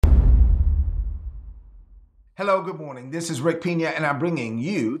Hello, good morning. This is Rick Pina, and I'm bringing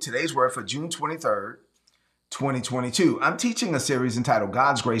you today's word for June 23rd, 2022. I'm teaching a series entitled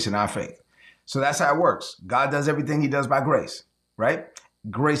God's Grace and Our Faith. So that's how it works. God does everything he does by grace, right?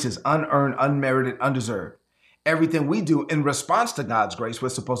 Grace is unearned, unmerited, undeserved. Everything we do in response to God's grace, we're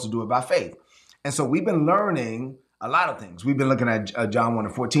supposed to do it by faith. And so we've been learning a lot of things. We've been looking at John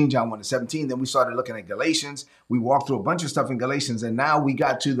 1:14, John 1:17. Then we started looking at Galatians. We walked through a bunch of stuff in Galatians, and now we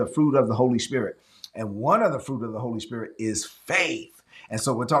got to the fruit of the Holy Spirit. And one of the fruit of the Holy Spirit is faith. And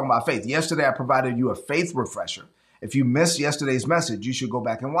so we're talking about faith. Yesterday, I provided you a faith refresher. If you missed yesterday's message, you should go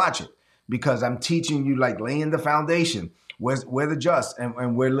back and watch it because I'm teaching you like laying the foundation. We're the just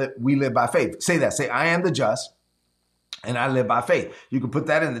and we live by faith. Say that. Say, I am the just and I live by faith. You can put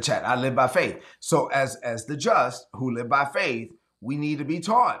that in the chat. I live by faith. So as the just who live by faith, we need to be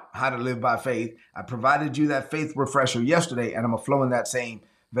taught how to live by faith. I provided you that faith refresher yesterday, and I'm going to flow in that same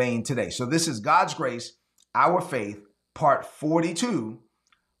vein today. So this is God's Grace, Our Faith, part 42,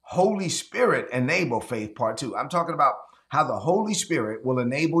 Holy Spirit Enable Faith, part 2. I'm talking about how the Holy Spirit will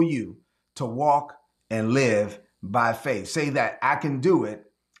enable you to walk and live by faith. Say that, I can do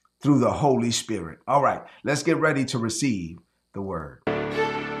it through the Holy Spirit. All right, let's get ready to receive the word.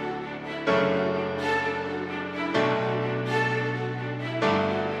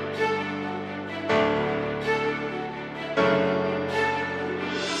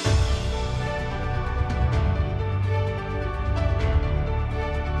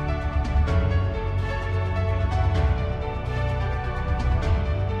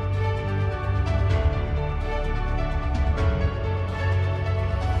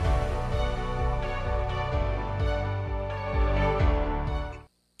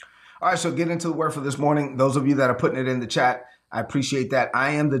 All right, so get into the word for this morning. Those of you that are putting it in the chat, I appreciate that.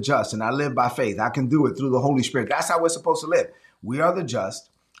 I am the just and I live by faith. I can do it through the Holy Spirit. That's how we're supposed to live. We are the just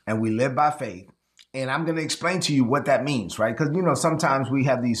and we live by faith. And I'm going to explain to you what that means, right? Because, sometimes we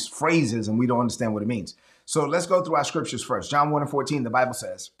have these phrases and we don't understand what it means. So let's go through our scriptures first. John 1:14, the Bible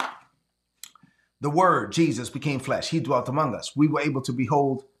says, the word, Jesus, became flesh. He dwelt among us. We were able to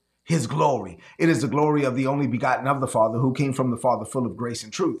behold his glory. It is the glory of the only begotten of the Father who came from the Father full of grace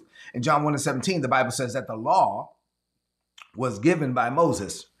and truth. In John 1:17, the Bible says that the law was given by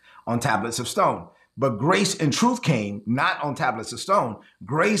Moses on tablets of stone. But grace and truth came not on tablets of stone.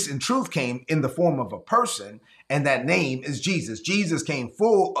 Grace and truth came in the form of a person, and that name is Jesus. Jesus came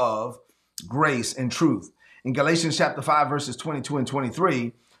full of grace and truth. In Galatians chapter 5, verses 22 and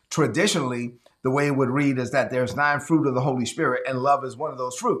 23, traditionally, the way it would read is that there's 9 fruit of the Holy Spirit, and love is one of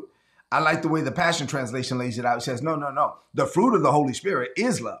those fruit. I like the way the Passion Translation lays it out. It says, no. The fruit of the Holy Spirit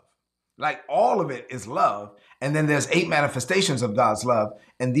is love. Like all of it is love. And then there's 8 manifestations of God's love.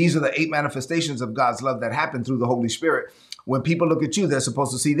 And these are the 8 manifestations of God's love that happen through the Holy Spirit. When people look at you, they're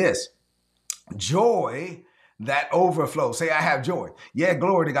supposed to see this. Joy that overflows. Say, I have joy. Yeah,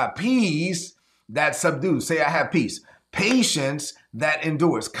 glory to God. Peace that subdues. Say, I have peace. Patience that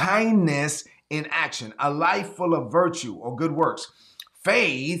endures. Kindness in action. A life full of virtue or good works.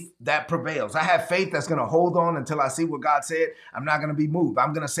 Faith that prevails. I have faith that's going to hold on until I see what God said. I'm not going to be moved.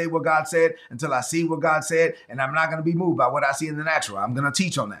 I'm going to say what God said until I see what God said, and I'm not going to be moved by what I see in the natural. I'm going to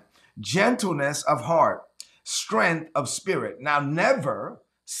teach on that. Gentleness of heart, strength of spirit. Now, never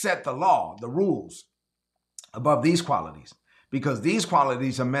set the law, the rules, above these qualities, because these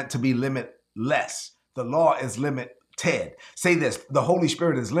qualities are meant to be limitless. The law is limited. Say this, the Holy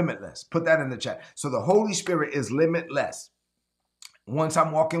Spirit is limitless. Put that in the chat. So the Holy Spirit is limitless. Once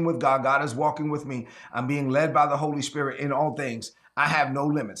I'm walking with God, God is walking with me. I'm being led by the Holy Spirit in all things. I have no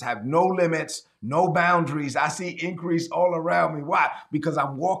limits. I have no limits, no boundaries. I see increase all around me. Why? Because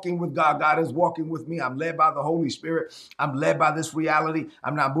I'm walking with God. God is walking with me. I'm led by the Holy Spirit. I'm led by this reality.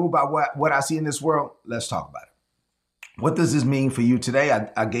 I'm not moved by what I see in this world. Let's talk about it. What does this mean for you today?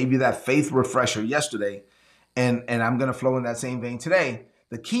 I gave you that faith refresher yesterday, and I'm going to flow in that same vein today.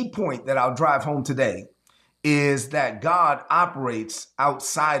 The key point that I'll drive home today is that God operates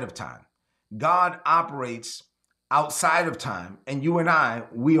outside of time. God operates outside of time. And you and I,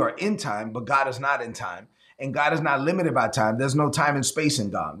 we are in time, but God is not in time. And God is not limited by time. There's no time and space in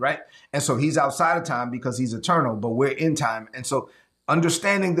God, right? And so he's outside of time because he's eternal, but we're in time. And so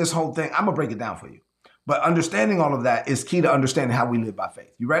understanding this whole thing, I'm going to break it down for you. But understanding all of that is key to understanding how we live by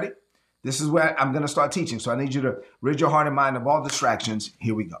faith. You ready? This is where I'm going to start teaching. So I need you to rid your heart and mind of all distractions.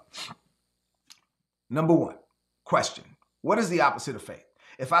 Here we go. Number 1, question. What is the opposite of faith?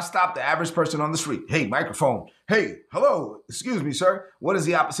 If I stop the average person on the street, hey, microphone, hey, hello, excuse me, sir, what is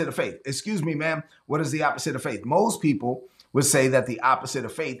the opposite of faith? Excuse me, ma'am, what is the opposite of faith? Most people would say that the opposite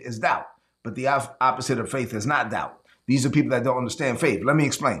of faith is doubt, but the opposite of faith is not doubt. These are people that don't understand faith. Let me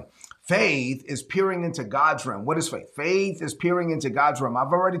explain. Faith is peering into God's realm. What is faith? Faith is peering into God's realm.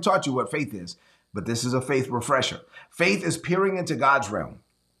 I've already taught you what faith is, but this is a faith refresher. Faith is peering into God's realm.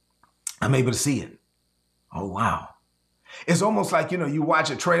 I'm able to see it. Oh, wow. It's almost like, you watch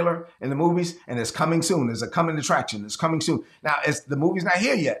a trailer in the movies and it's coming soon. There's a coming attraction. It's coming soon. Now, the movie's not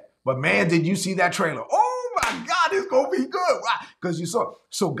here yet, but man, did you see that trailer? Oh my God, it's going to be good. Why? Because you saw it.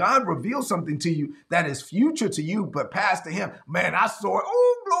 So God reveals something to you that is future to you, but past to him. Man, I saw it.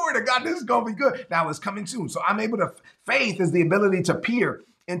 Oh, glory to God, this is going to be good. Now it's coming soon. So I'm able to, faith is the ability to peer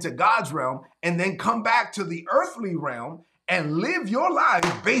into God's realm and then come back to the earthly realm and live your life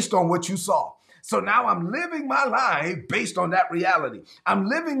based on what you saw. So now I'm living my life based on that reality. I'm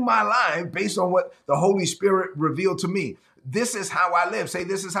living my life based on what the Holy Spirit revealed to me. This is how I live. Say,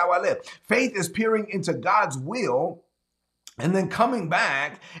 this is how I live. Faith is peering into God's will and then coming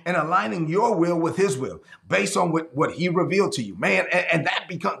back and aligning your will with his will based on what he revealed to you. Man, and that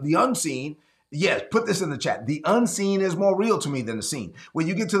becomes the unseen. Yes, put this in the chat. The unseen is more real to me than the seen. When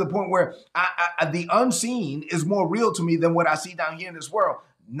you get to the point where the unseen is more real to me than what I see down here in this world,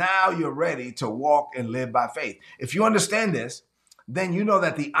 now you're ready to walk and live by faith. If you understand this, then you know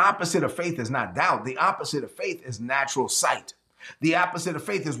that the opposite of faith is not doubt. The opposite of faith is natural sight. The opposite of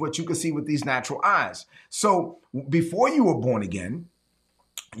faith is what you can see with these natural eyes. So before you were born again,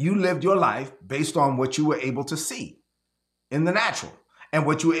 you lived your life based on what you were able to see in the natural and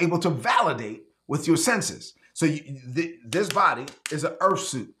what you were able to validate with your senses. So this body is an earth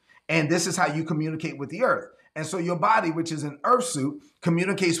suit, and this is how you communicate with the earth. And so your body, which is an earth suit,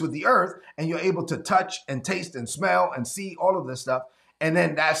 communicates with the earth, and you're able to touch and taste and smell and see all of this stuff. And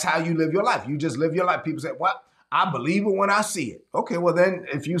then that's how you live your life. You just live your life. People say, well, I believe it when I see it. Okay, well then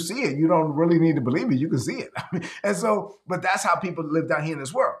if you see it, you don't really need to believe it. You can see it. And so, but that's how people live down here in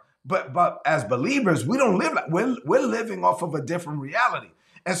this world. But as believers, we don't live like we're living off of a different reality.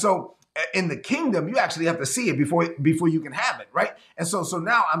 And so in the kingdom, you actually have to see it before you can have it, right? And so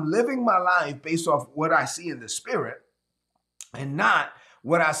now I'm living my life based off what I see in the spirit and not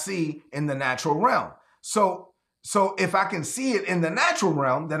what I see in the natural realm. So if I can see it in the natural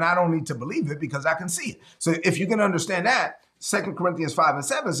realm, then I don't need to believe it because I can see it. So if you can understand that, 2 Corinthians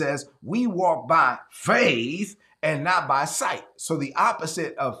 5:7 says, we walk by faith and not by sight. So the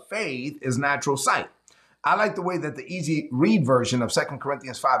opposite of faith is natural sight. I like the way that the easy read version of 2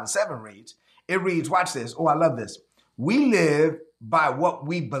 Corinthians 5:7 reads. It reads, watch this. Oh, I love this. We live by what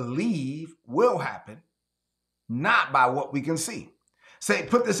we believe will happen, not by what we can see. Say,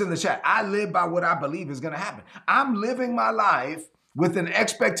 put this in the chat. I live by what I believe is going to happen. I'm living my life with an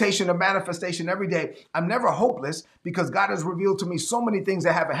expectation of manifestation every day. I'm never hopeless because God has revealed to me so many things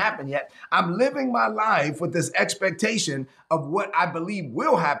that haven't happened yet. I'm living my life with this expectation of what I believe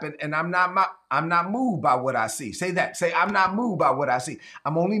will happen, and I'm not moved by what I see. Say that. Say, I'm not moved by what I see.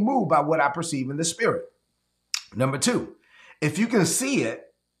 I'm only moved by what I perceive in the spirit. Number two, if you can see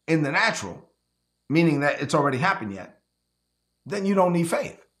it in the natural, meaning that it's already happened yet, then you don't need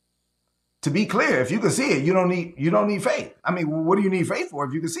faith. To be clear, if you can see it, you don't need faith. I mean, what do you need faith for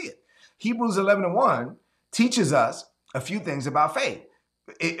if you can see it? Hebrews 11:1 teaches us a few things about faith.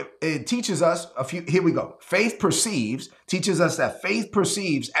 It teaches us a few. Here we go. Teaches us that faith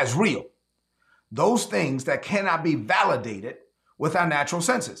perceives as real those things that cannot be validated with our natural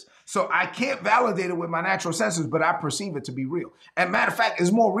senses. So I can't validate it with my natural senses, but I perceive it to be real. And matter of fact,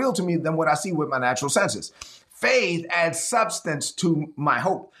 it's more real to me than what I see with my natural senses. Faith adds substance to my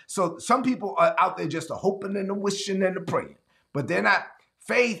hope. So some people are out there just a hoping and a wishing and a praying, but they're not.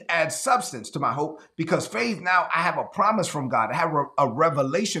 Faith adds substance to my hope because faith, now I have a promise from God. I have a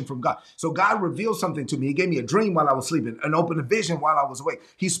revelation from God. So God revealed something to me. He gave me a dream while I was sleeping, an open vision while I was awake.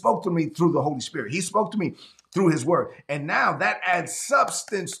 He spoke to me through the Holy Spirit. He spoke to me through his word. And now that adds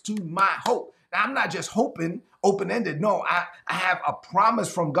substance to my hope. Now I'm not just hoping open-ended. No, I have a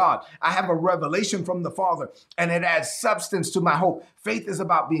promise from God. I have a revelation from the Father, and it adds substance to my hope. Faith is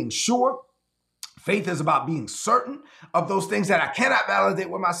about being sure. Faith is about being certain of those things that I cannot validate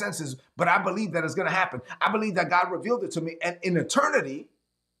with my senses, but I believe that it's going to happen. I believe that God revealed it to me, and in eternity,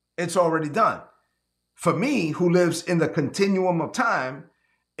 it's already done. For me, who lives in the continuum of time,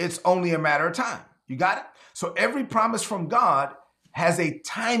 it's only a matter of time. You got it? So every promise from God has a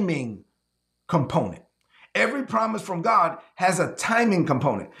timing component. Every promise from God has a timing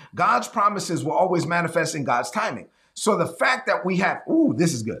component. God's promises will always manifest in God's timing. So the fact that we have,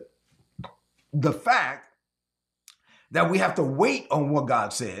 this is good. The fact that we have to wait on what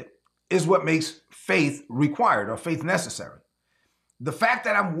God said is what makes faith required or faith necessary. The fact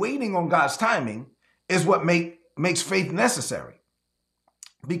that I'm waiting on God's timing is what makes faith necessary.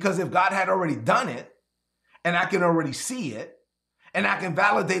 Because if God had already done it and I can already see it and I can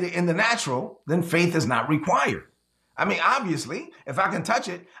validate it in the natural, then faith is not required. I mean, obviously, if I can touch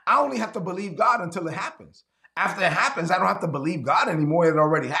it, I only have to believe God until it happens. After it happens, I don't have to believe God anymore. It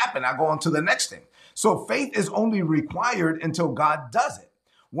already happened. I go on to the next thing. So faith is only required until God does it.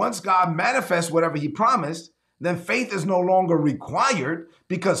 Once God manifests whatever he promised, then faith is no longer required,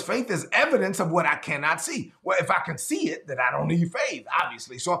 because faith is evidence of what I cannot see. Well, if I can see it, then I don't need faith,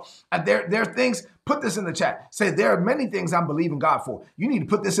 obviously. So there are things, put this in the chat. Say, there are many things I'm believing God for. You need to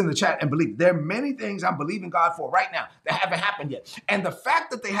put this in the chat and believe. There are many things I'm believing God for right now that haven't happened yet. And the fact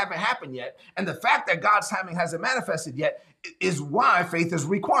that they haven't happened yet, and the fact that God's timing hasn't manifested yet, is why faith is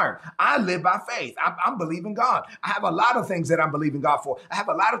required. I live by faith. I'm believing God. I have a lot of things that I'm believing God for. I have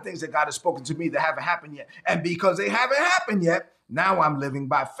a lot of things that God has spoken to me that haven't happened yet. And because they haven't happened yet, now I'm living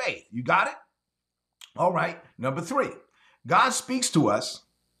by faith. You got it? All right. Number 3, God speaks to us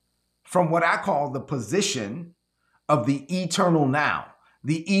from what I call the position of the eternal now.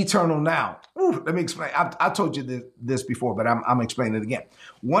 The eternal now. Ooh, let me explain. I told you this before, but I'm explaining it again.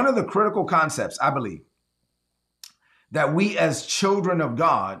 One of the critical concepts, I believe, that we as children of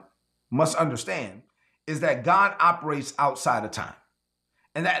God must understand is that God operates outside of time.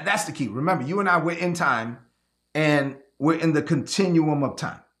 And that's the key. Remember, you and I, we're in time, and we're in the continuum of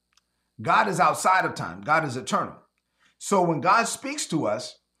time. God is outside of time. God is eternal. So when God speaks to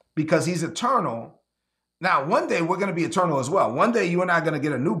us, because he's eternal, now one day we're going to be eternal as well. One day you and I are going to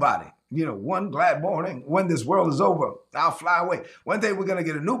get a new body. You know, one glad morning when this world is over, I'll fly away. One day we're going to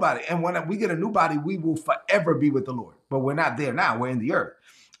get a new body. And when we get a new body, we will forever be with the Lord. But we're not there now. We're in the earth.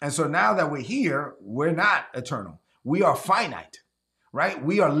 And so now that we're here, we're not eternal. We are finite, right?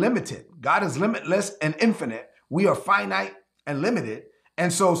 We are limited. God is limitless and infinite. We are finite and limited.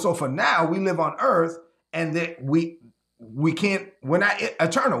 And so for now, we live on earth, and that we're not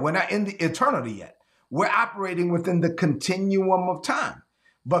eternal. We're not in the eternity yet. We're operating within the continuum of time.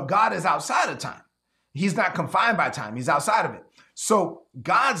 But God is outside of time. He's not confined by time. He's outside of it. So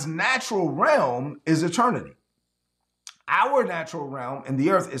God's natural realm is eternity. Our natural realm in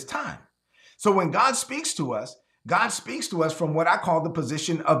the earth is time. So when God speaks to us from what I call the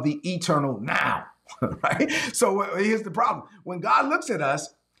position of the eternal now, right? So here's the problem. When God looks at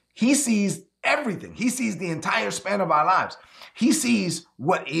us, he sees everything. He sees the entire span of our lives. He sees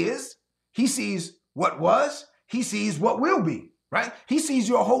what is, he sees what was, he sees what will be. Right? He sees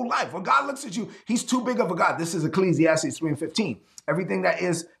your whole life. When God looks at you, he's too big of a God. This is Ecclesiastes 3:15. Everything that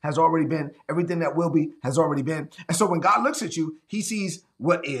is has already been. Everything that will be has already been. And so when God looks at you, he sees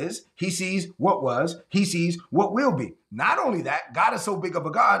what is, he sees what was, he sees what will be. Not only that, God is so big of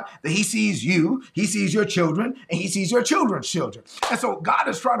a God that he sees you, he sees your children, and he sees your children's children. And so God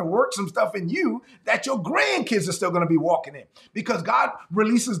is trying to work some stuff in you that your grandkids are still going to be walking in, because God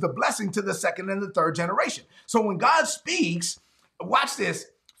releases the blessing to the second and the third generation. So when God speaks, watch this.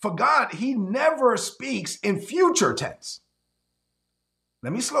 For God, he never speaks in future tense.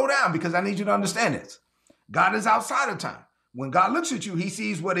 Let me slow down because I need you to understand this. God is outside of time. When God looks at you, he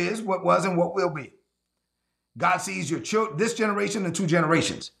sees what is, what was, and what will be. God sees your children, this generation and 2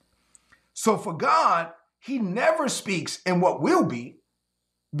 generations. So for God, he never speaks in what will be,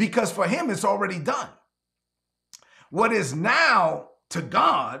 because for him, it's already done. What is now to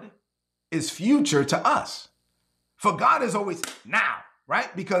God is future to us. For God is always now,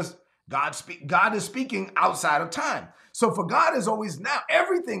 right? Because God is speaking outside of time. So for God is always now.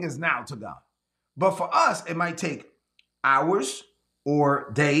 Everything is now to God. But for us, it might take hours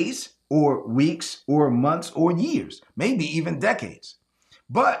or days or weeks or months or years, maybe even decades.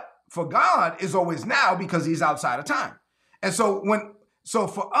 But for God is always now, because he's outside of time. And so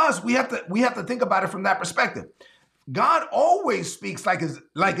for us, we have to think about it from that perspective. God always speaks like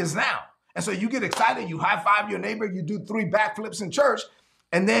it's now. And so you get excited, you high five your neighbor, you do 3 backflips in church,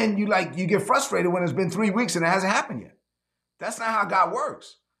 and then you get frustrated when it's been 3 weeks and it hasn't happened yet. That's not how God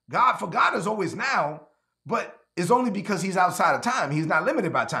works. For God is always now, but it's only because he's outside of time. He's not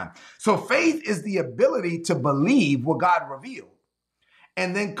limited by time. So faith is the ability to believe what God revealed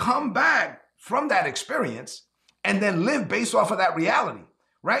and then come back from that experience and then live based off of that reality,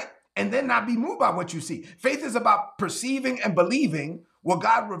 right? And then not be moved by what you see. Faith is about perceiving and believing what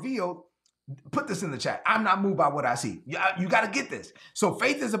God revealed. Put this in the chat. I'm not moved by what I see. You got to get this. So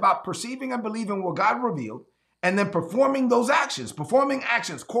faith is about perceiving and believing what God revealed and then performing those actions,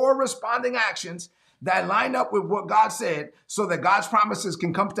 corresponding actions that line up with what God said so that God's promises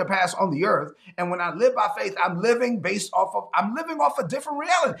can come to pass on the earth. And when I live by faith, I'm living off a different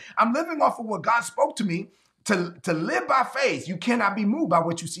reality. I'm living off of what God spoke to me. To live by faith, you cannot be moved by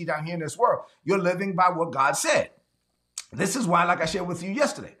what you see down here in this world. You're living by what God said. This is why, like I shared with you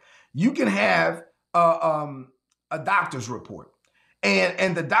yesterday, you can have a doctor's report.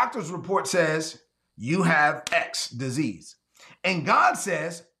 And the doctor's report says you have X disease. And God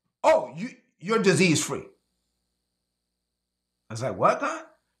says, oh, you're disease free. I was like, what, God?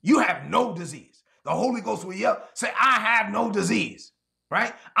 You have no disease. The Holy Ghost will yell, say, I have no disease,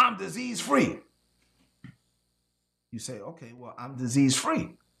 right? I'm disease free. You say, okay, well, I'm disease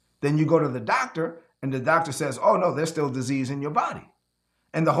free. Then you go to the doctor and the doctor says, oh, no, there's still disease in your body.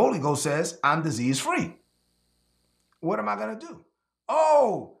 And the Holy Ghost says, I'm disease free. What am I going to do?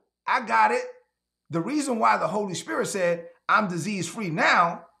 Oh, I got it. The reason why the Holy Spirit said, I'm disease free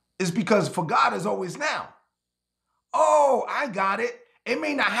now is because for God is always now. Oh, I got it. It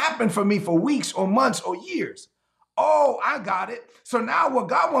may not happen for me for weeks or months or years. Oh, I got it. So now what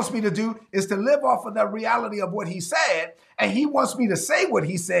God wants me to do is to live off of the reality of what he said. And he wants me to say what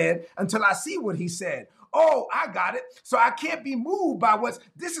he said until I see what he said. Oh, I got it. So I can't be moved by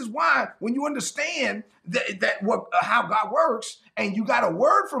this is why when you understand how God works and you got a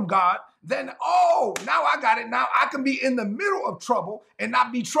word from God, then, oh, now I got it. Now I can be in the middle of trouble and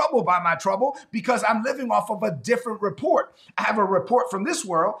not be troubled by my trouble because I'm living off of a different report. I have a report from this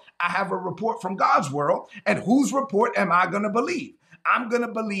world. I have a report from God's world. And whose report am I going to believe? I'm going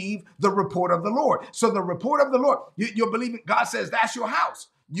to believe the report of the Lord. So the report of the Lord, you're believing God says that's your house.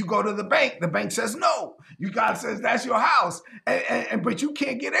 You go to the bank says no. God says that's your house, but you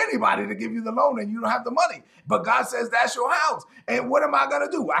can't get anybody to give you the loan and you don't have the money. But God says that's your house. And what am I going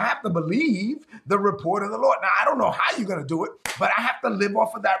to do? I have to believe the report of the Lord. Now, I don't know how you're going to do it, but I have to live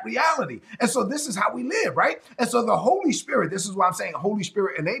off of that reality. And so this is how we live, right? And so the Holy Spirit, this is why I'm saying Holy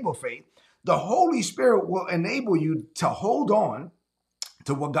Spirit enable faith. The Holy Spirit will enable you to hold on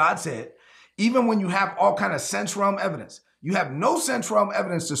to what God said, even when you have all kind of sense realm evidence. You have no sense realm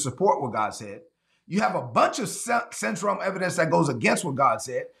evidence to support what God said. You have a bunch of sense realm evidence that goes against what God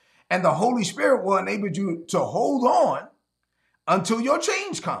said. And the Holy Spirit will enable you to hold on until your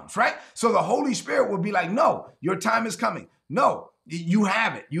change comes, right? So the Holy Spirit will be like, no, your time is coming. No, you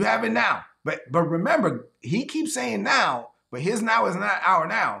have it. You have it now. But remember, he keeps saying now, but his now is not our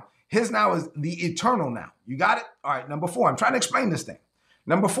now. His now is the eternal now. You got it? All right, number 4. I'm trying to explain this thing.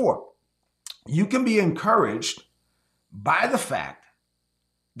 Number 4, you can be encouraged by the fact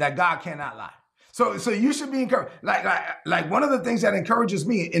that God cannot lie. So you should be encouraged. Like one of the things that encourages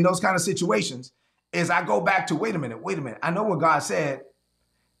me in those kind of situations is I go back to, wait a minute. I know what God said,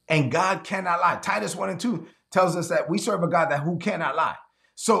 and God cannot lie. Titus 1:2 tells us that we serve a God who cannot lie.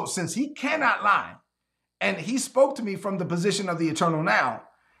 So since he cannot lie, and he spoke to me from the position of the eternal now,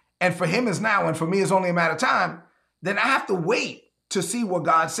 and for him is now, and for me is only a matter of time, then I have to wait to see what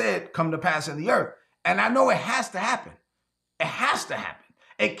God said come to pass in the earth. And I know it has to happen. It has to happen.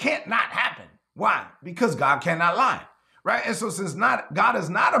 It can't not happen. Why? Because God cannot lie, right? And so since God is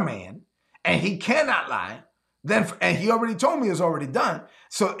not a man and he cannot lie, and he already told me it's already done.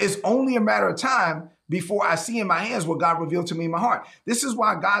 So it's only a matter of time before I see in my hands what God revealed to me in my heart. This is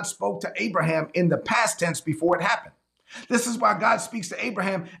why God spoke to Abraham in the past tense before it happened. This is why God speaks to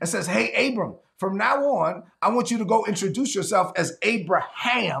Abraham and says, hey, Abram, from now on, I want you to go introduce yourself as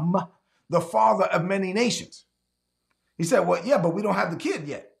Abraham, the father of many nations. He said, well, yeah, but we don't have the kid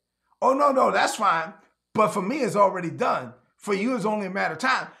yet. Oh, no, that's fine. But for me, it's already done. For you, it's only a matter of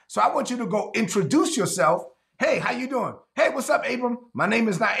time. So I want you to go introduce yourself. Hey, how you doing? Hey, what's up, Abram? My name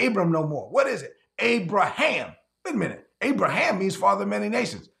is not Abram no more. What is it? Abraham. Wait a minute. Abraham means father of many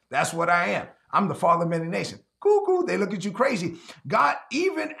nations. That's what I am. I'm the father of many nations. Cuckoo, they look at you crazy. God,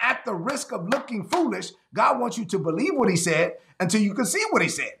 even at the risk of looking foolish, God wants you to believe what he said until you can see what he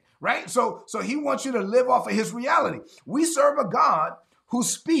said, right? So he wants you to live off of his reality. We serve a God who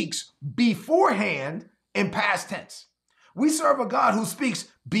speaks beforehand in past tense. We serve a God who speaks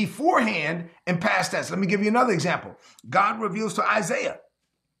beforehand in past tense. Let me give you another example. God reveals to Isaiah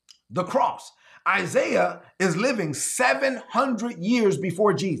the cross. Isaiah is living 700 years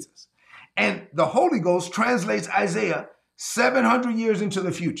before Jesus. And the Holy Ghost translates Isaiah 700 years into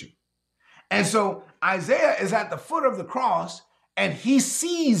the future. And so Isaiah is at the foot of the cross and he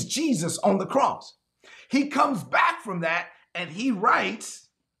sees Jesus on the cross. He comes back from that and he writes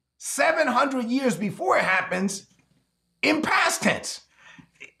 700 years before it happens in past tense.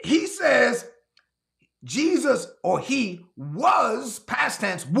 He says Jesus, or he was, past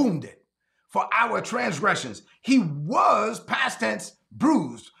tense, wounded for our transgressions. He was, past tense,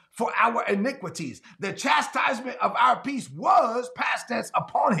 bruised for our iniquities. The chastisement of our peace was, past tense,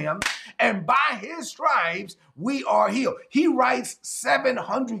 upon him, and by his stripes we are healed. He writes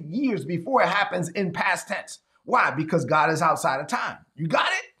 700 years before it happens in past tense. Why? Because God is outside of time. You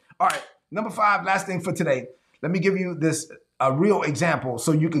got it? All right, number 5, last thing for today. Let me give you a real example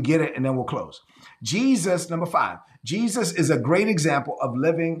so you could get it and then we'll close. Jesus, number 5, Jesus is a great example of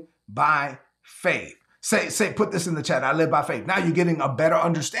living by faith. Put this in the chat. I live by faith. Now you're getting a better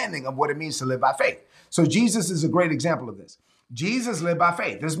understanding of what it means to live by faith. So Jesus is a great example of this. Jesus lived by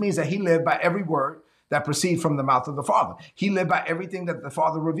faith. This means that he lived by every word that proceeded from the mouth of the Father. He lived by everything that the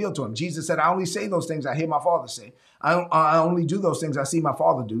Father revealed to him. Jesus said, I only say those things I hear my Father say. I only do those things I see my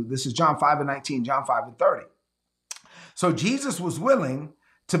Father do. This is John 5:19, John 5:30. So Jesus was willing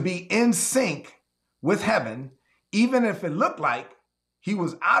to be in sync with heaven, even if it looked like he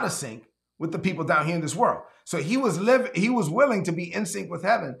was out of sync with the people down here in this world. So he was willing to be in sync with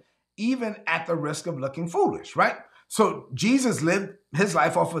heaven, even at the risk of looking foolish, right? So Jesus lived his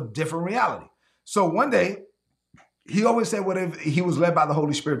life off a different reality. So one day, he always said whatever he was led by the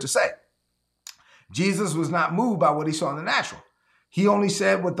Holy Spirit to say. Jesus was not moved by what he saw in the natural. He only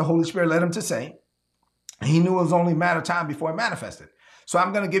said what the Holy Spirit led him to say. He knew it was only a matter of time before it manifested. So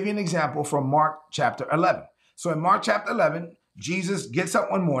I'm going to give you an example from Mark chapter 11. So in Mark chapter 11, Jesus gets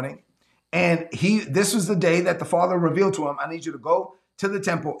up one morning, and this was the day that the Father revealed to him, I need you to go to the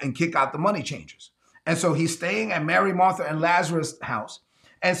temple and kick out the money changers. And so he's staying at Mary, Martha, and Lazarus' house.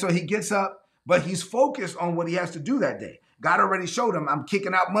 And so he gets up, but he's focused on what he has to do that day. God already showed him, I'm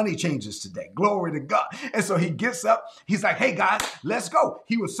kicking out money changers today. Glory to God. And so he gets up. He's like, hey, guys, let's go.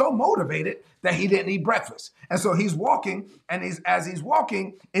 He was so motivated that he didn't eat breakfast. And so he's walking, and as he's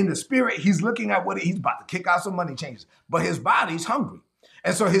walking in the spirit, he's looking at he's about to kick out some money changers. But his body's hungry.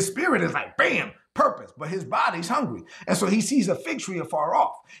 And so his spirit is like, bam, purpose. But his body's hungry. And so he sees a fig tree afar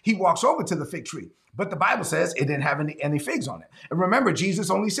off. He walks over to the fig tree. But the Bible says it didn't have any figs on it. And remember, Jesus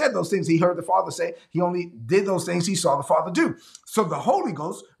only said those things he heard the Father say. He only did those things he saw the Father do. So the Holy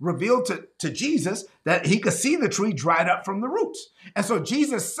Ghost revealed to Jesus that he could see the tree dried up from the roots. And so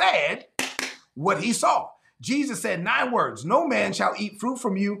Jesus said what he saw. Jesus said 9 words, no man shall eat fruit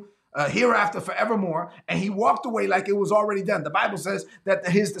from you hereafter forevermore. And he walked away like it was already done. The Bible says that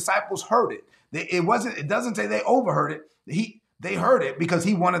his disciples heard it. It doesn't say they overheard it. They heard it because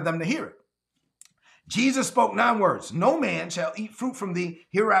he wanted them to hear it. Jesus spoke 9 words. No man shall eat fruit from thee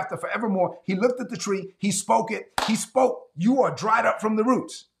hereafter forevermore. He looked at the tree. He spoke it. He spoke, you are dried up from the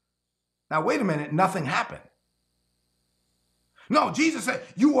roots. Now, wait a minute. Nothing happened. No, Jesus said,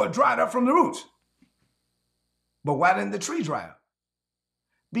 you are dried up from the roots. But why didn't the tree dry up?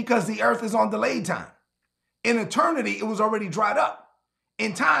 Because the earth is on delayed time. In eternity, it was already dried up.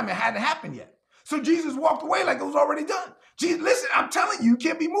 In time, it hadn't happened yet. So Jesus walked away like it was already done. Jesus, listen, I'm telling you, you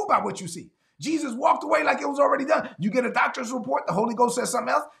can't be moved by what you see. Jesus walked away like it was already done. You get a doctor's report, the Holy Ghost says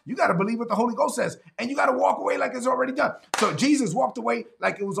something else. You got to believe what the Holy Ghost says. And you got to walk away like it's already done. So Jesus walked away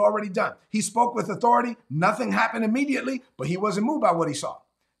like it was already done. He spoke with authority. Nothing happened immediately, but he wasn't moved by what he saw.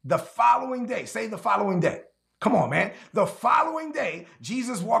 The following day, say the following day. Come on, man. The following day,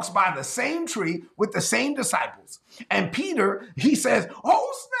 Jesus walks by the same tree with the same disciples. And Peter, he says,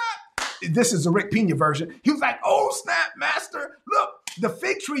 oh, snap. This is the Rick Pina version. He was like, oh, snap, master. Look, the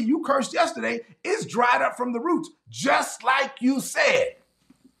fig tree you cursed yesterday is dried up from the roots, just like you said.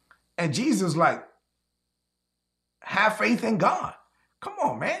 And Jesus like, have faith in God. Come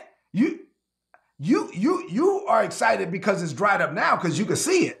on, man. You are excited because it's dried up now because you can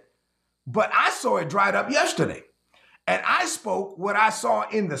see it. But I saw it dried up yesterday. And I spoke what I saw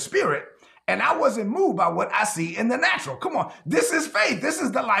in the spirit. And I wasn't moved by what I see in the natural. Come on. This is faith. This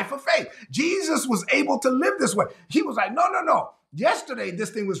is the life of faith. Jesus was able to live this way. He was like, no. Yesterday, this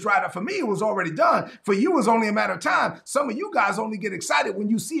thing was dried up. For me, it was already done. For you, it was only a matter of time. Some of you guys only get excited when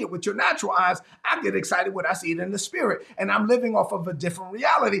you see it with your natural eyes. I get excited when I see it in the spirit. And I'm living off of a different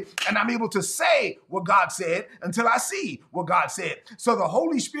reality. And I'm able to say what God said until I see what God said. So the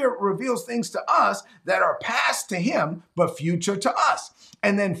Holy Spirit reveals things to us that are past to him, but future to us.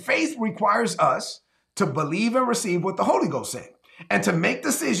 And then faith requires us to believe and receive what the Holy Ghost said and to make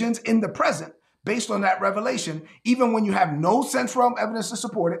decisions in the present based on that revelation, even when you have no sense realm evidence to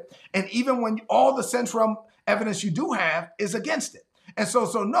support it, and even when all the sense realm evidence you do have is against it. And so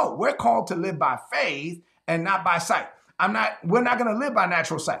no, we're called to live by faith and not by sight. We're not going to live by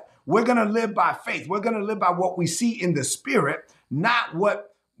natural sight. We're going to live by faith. We're going to live by what we see in the spirit, not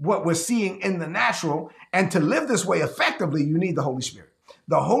what we're seeing in the natural. And to live this way effectively, you need the Holy Spirit.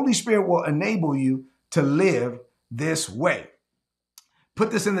 The Holy Spirit will enable you to live this way. Put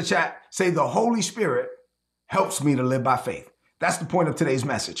this in the chat. Say, the Holy Spirit helps me to live by faith. That's the point of today's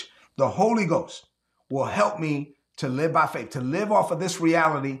message. The Holy Ghost will help me to live by faith, to live off of this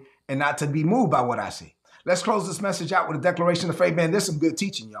reality and not to be moved by what I see. Let's close this message out with a declaration of faith. Man, there's some good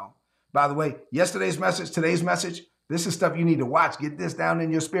teaching, y'all. By the way, yesterday's message, today's message, this is stuff you need to watch. Get this down in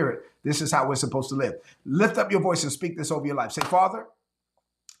your spirit. This is how we're supposed to live. Lift up your voice and speak this over your life. Say, Father,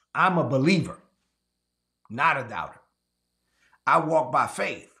 I'm a believer. not a doubter. I walk by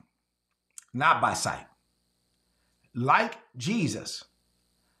faith, not by sight. Like Jesus,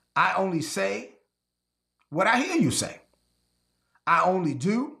 I only say what I hear you say. I only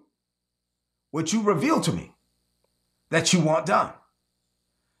do what you reveal to me that you want done.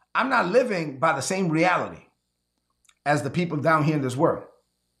 I'm not living by the same reality as the people down here in this world.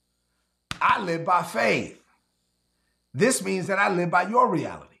 I live by faith. This means that I live by your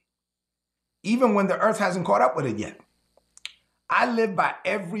reality, even when the earth hasn't caught up with it yet. I live by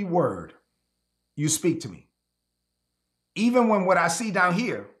every word you speak to me, even when what I see down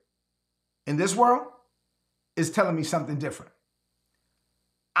here in this world is telling me something different.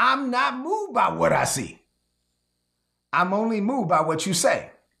 I'm not moved by what I see. I'm only moved by what you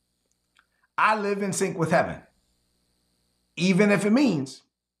say. I live in sync with heaven, even if it means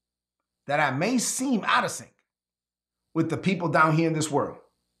that I may seem out of sync with the people down here in this world.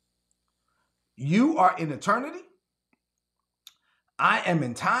 You are in eternity. I am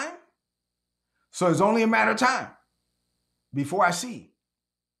in time. So it's only a matter of time before I see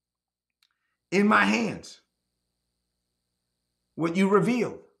in my hands what you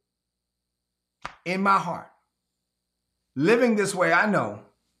revealed in my heart. Living this way, I know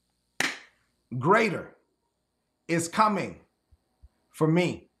greater is coming for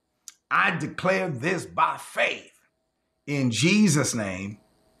me. I declare this by faith in Jesus' name.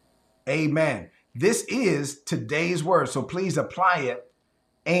 Amen. This is today's word, so please apply it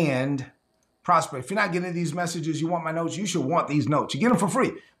and prosper. If you're not getting these messages, you want my notes, you should want these notes. You get them for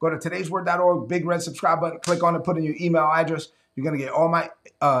free. Go to todaysword.org, big red subscribe button, click on it, put in your email address. You're going to get all my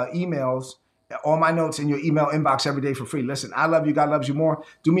emails, all my notes in your email inbox every day for free. Listen, I love you. God loves you more.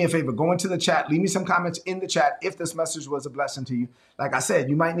 Do me a favor. Go into the chat. Leave me some comments in the chat if this message was a blessing to you. Like I said,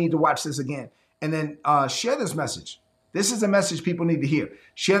 you might need to watch this again. And then share this message. This is a message people need to hear.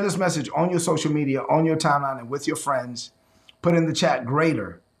 Share this message on your social media, on your timeline, and with your friends. Put in the chat,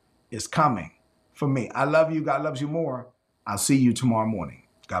 greater is coming for me. I love you. God loves you more. I'll see you tomorrow morning.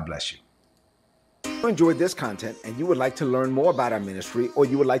 God bless you. If you enjoyed this content and you would like to learn more about our ministry, or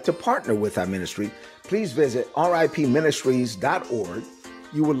you would like to partner with our ministry, please visit ripministries.org.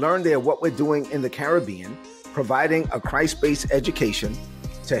 You will learn there what we're doing in the Caribbean, providing a Christ-based education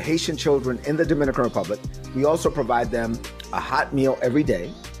to Haitian children in the Dominican Republic. We also provide them a hot meal every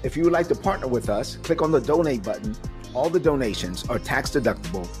day. If you would like to partner with us, click on the donate button. All the donations are tax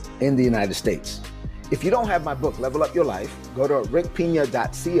deductible in the United States. If you don't have my book, Level Up Your Life, go to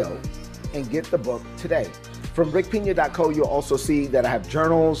rickpina.co and get the book today. From rickpina.co, you'll also see that I have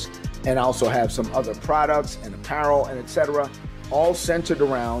journals and I also have some other products and apparel and etc., all centered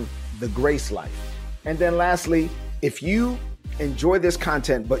around the grace life. And then lastly, if you enjoy this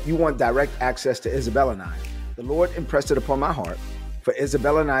content, but you want direct access to Isabel and I, the Lord impressed it upon my heart for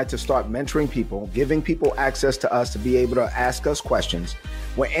Isabel and I to start mentoring people, giving people access to us to be able to ask us questions.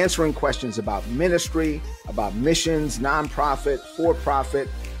 We're answering questions about ministry, about missions, nonprofit, for-profit.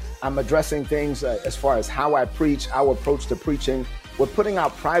 I'm addressing things as far as how I preach, our approach to preaching. We're putting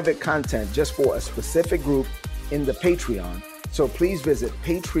out private content just for a specific group in the Patreon. So please visit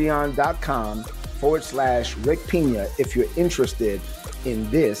patreon.com/Rick Pina if you're interested in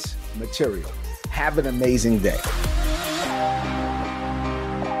this material. Have an amazing day.